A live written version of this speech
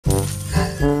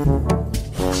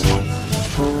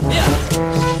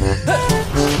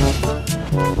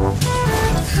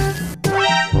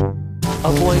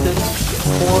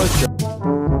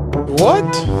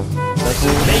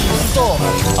soar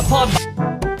upon my...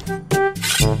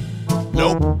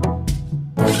 Nope.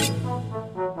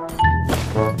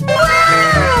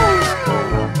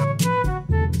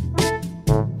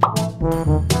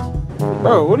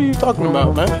 Bro, what are you talking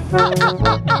about, man?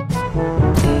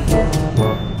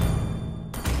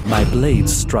 My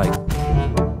blades strike.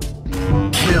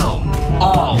 Kill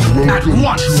all at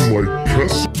once! To my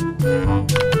castle.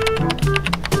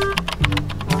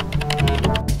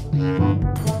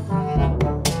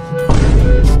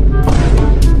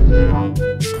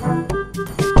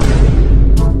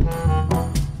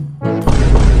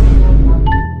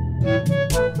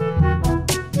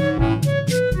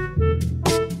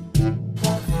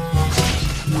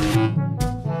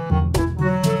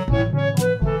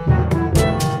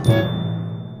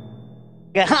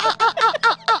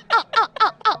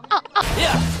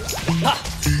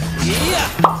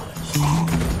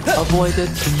 Avoid it,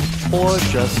 or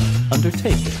just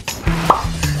undertake it.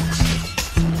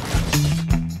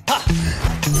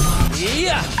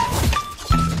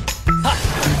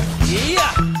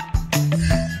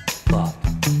 But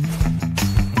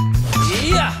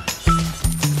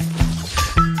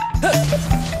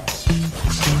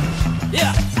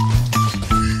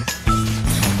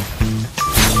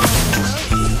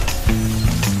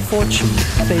fortune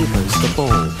favors the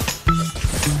bold.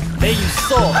 May you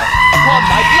soar upon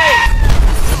my blade!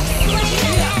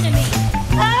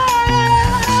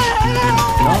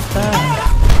 Not bad.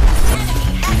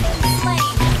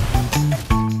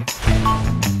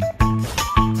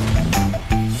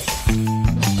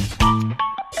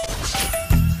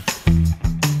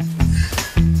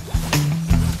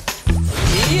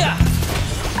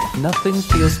 Nothing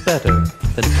feels better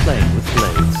than playing with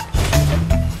blades.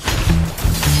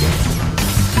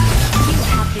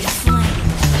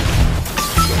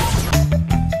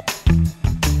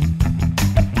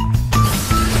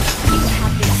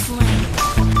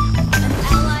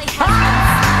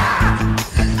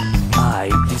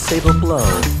 Saber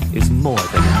blow is more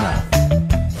than enough.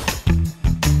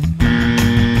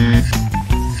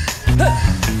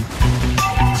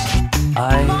 I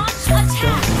don't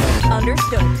know.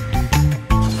 Understood.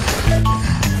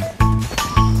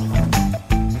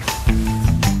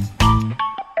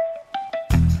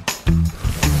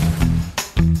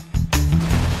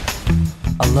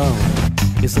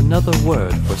 Alone is another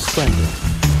word for splendid.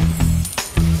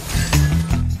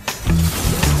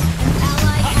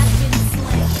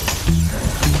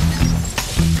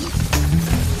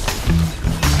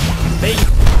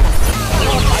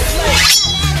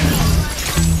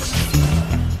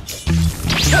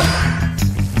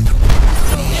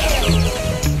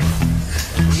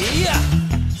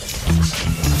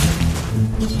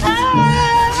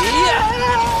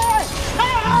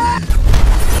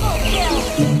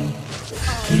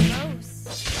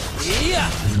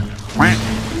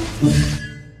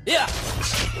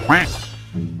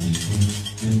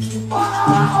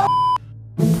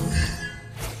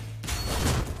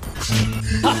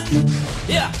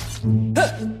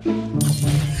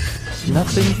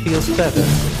 Nothing feels better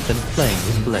than playing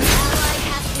with blades.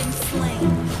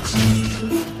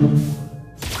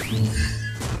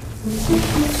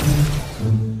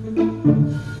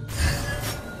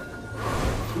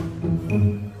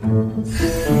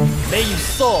 May you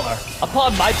soar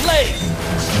upon my blade!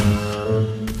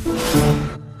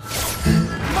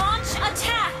 Launch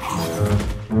attack!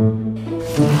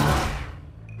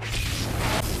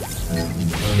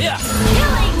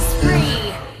 Killing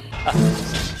spree!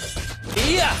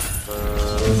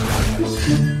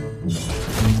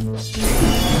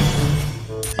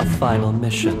 A final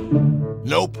mission.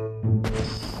 Nope.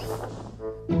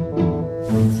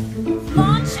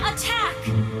 Launch attack!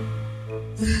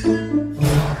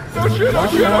 Oh shit, oh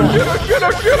shit, oh shit, oh shit,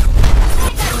 oh shit!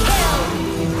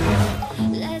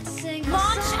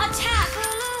 Launch attack!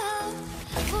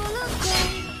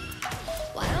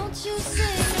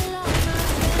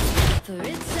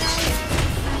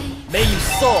 May you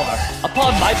soar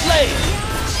upon my blade!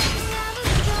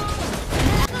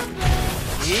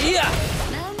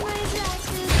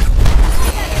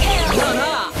 なあな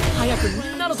あ、早く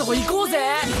みんなのとこ行こうぜ。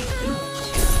 Attack!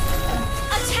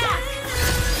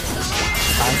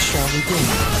 I shall redeem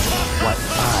what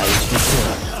I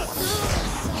deserve.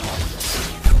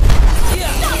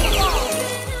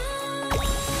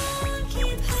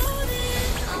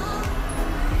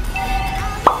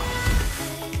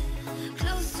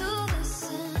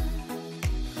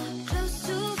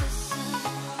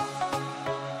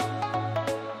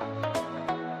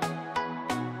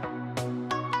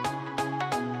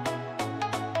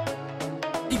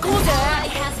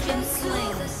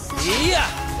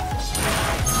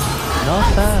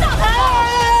 Not bad.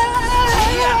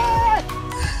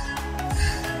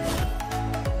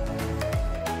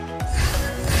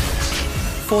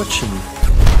 Fortune.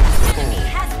 Enemy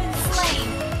has been slain.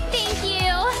 Thank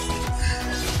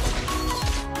you.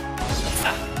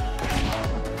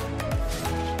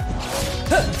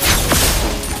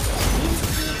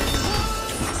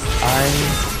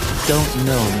 I don't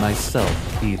know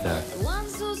myself either.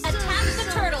 Attack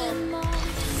the turtle.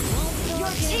 Your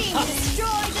team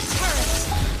destroyed the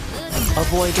turret.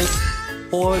 Avoid it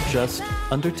or just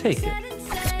undertake it.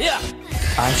 Yeah.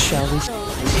 I shall Ally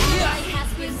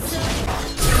has been slain.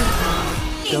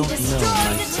 don't know Destroyed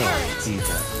the myself turret.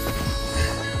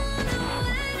 either.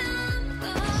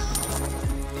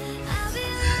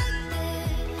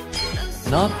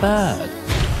 Not bad.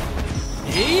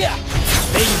 Yeah.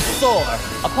 May you soar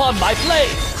upon my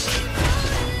blade.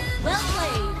 Well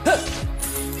played.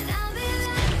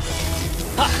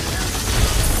 Ha.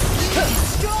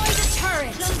 Destroy the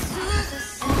turret.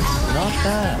 Not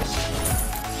bad.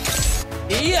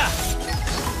 Yeah.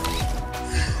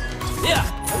 Yeah.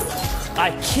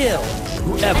 I kill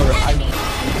whoever I Enemy.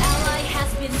 Ally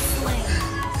has been slain.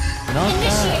 Not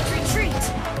Initiate bad. retreat.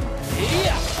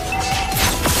 Yeah.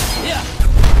 Yeah.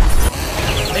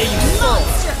 May you soar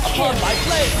Monster upon kill. my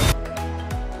blade.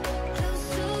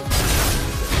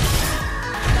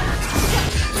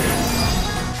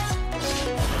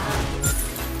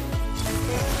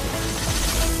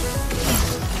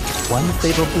 One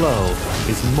fatal blow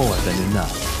is more than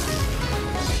enough.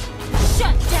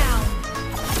 Shut down.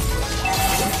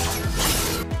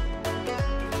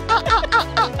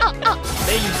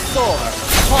 May you soar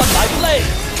upon my blade.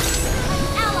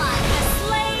 Ally has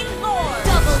slain Lord.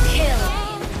 Double kill.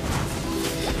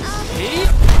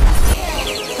 Yeah.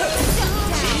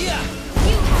 Yeah.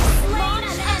 You have slain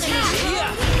an enemy.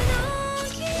 Yeah.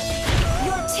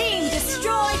 Your team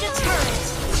destroyed a turret.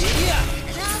 Yeah.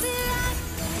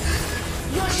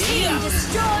 Your team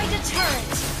destroyed a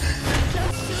turret.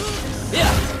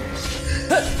 Yeah.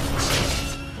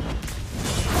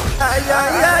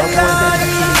 Avoid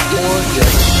it or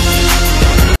just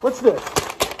What's this?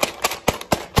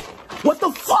 What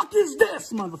the fuck is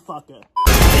this, motherfucker?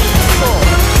 Soar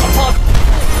upon.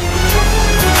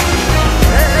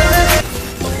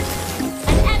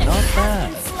 An enemy Not has bad.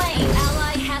 been slain.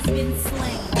 Ally has been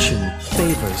slain. fortune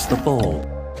favors the bold.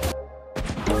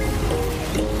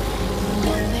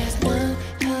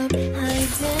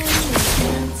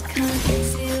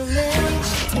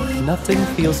 Nothing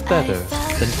feels better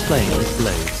than playing with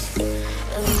blades.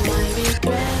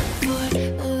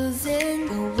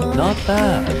 Not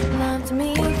bad.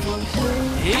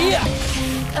 Yeah.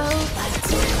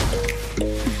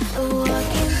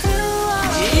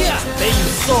 Yeah. May you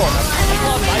soar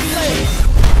upon my blade.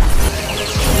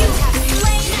 You have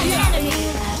slain an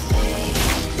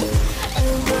enemy.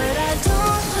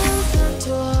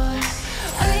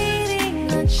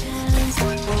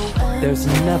 There's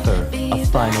never a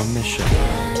final mission.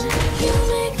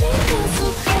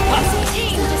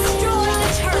 Team destroy the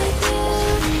turret.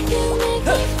 You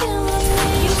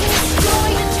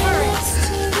destroy the turret.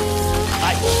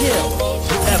 I kill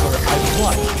whoever I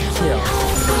want to kill.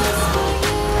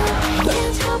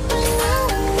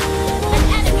 An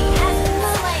enemy has been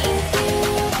slain.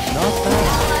 Not bad.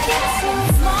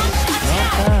 Launch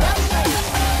attack. bad.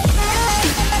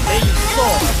 May you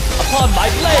soar upon my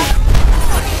blade.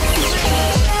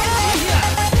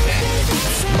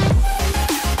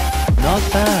 Not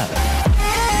bad.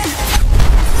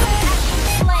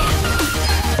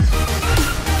 Slain.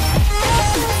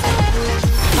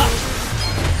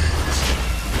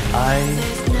 I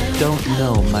don't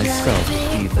know myself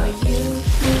either. Has been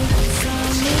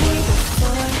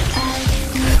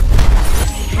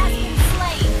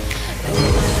slain.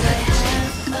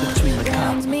 Between the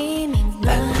cup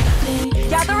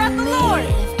Gather at the Lord.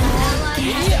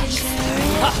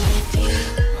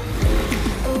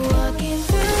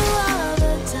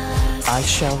 I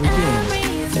shall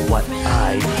regain what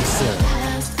I deserve.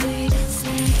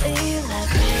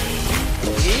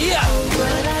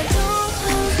 Yeah.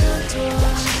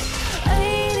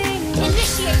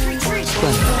 Initiate retreat.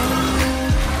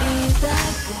 Splendid.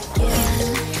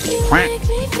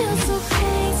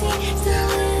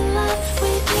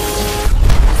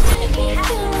 Enemy has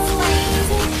been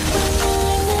slain.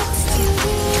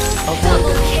 Avoid Double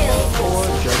it kill. or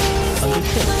just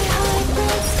undertake.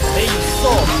 May you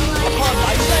soar upon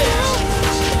my blade.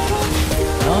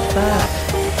 Not bad.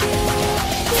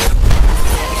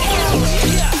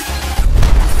 Yeah.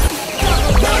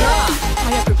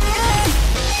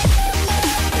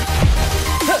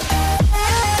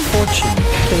 Fortune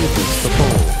favors the bold.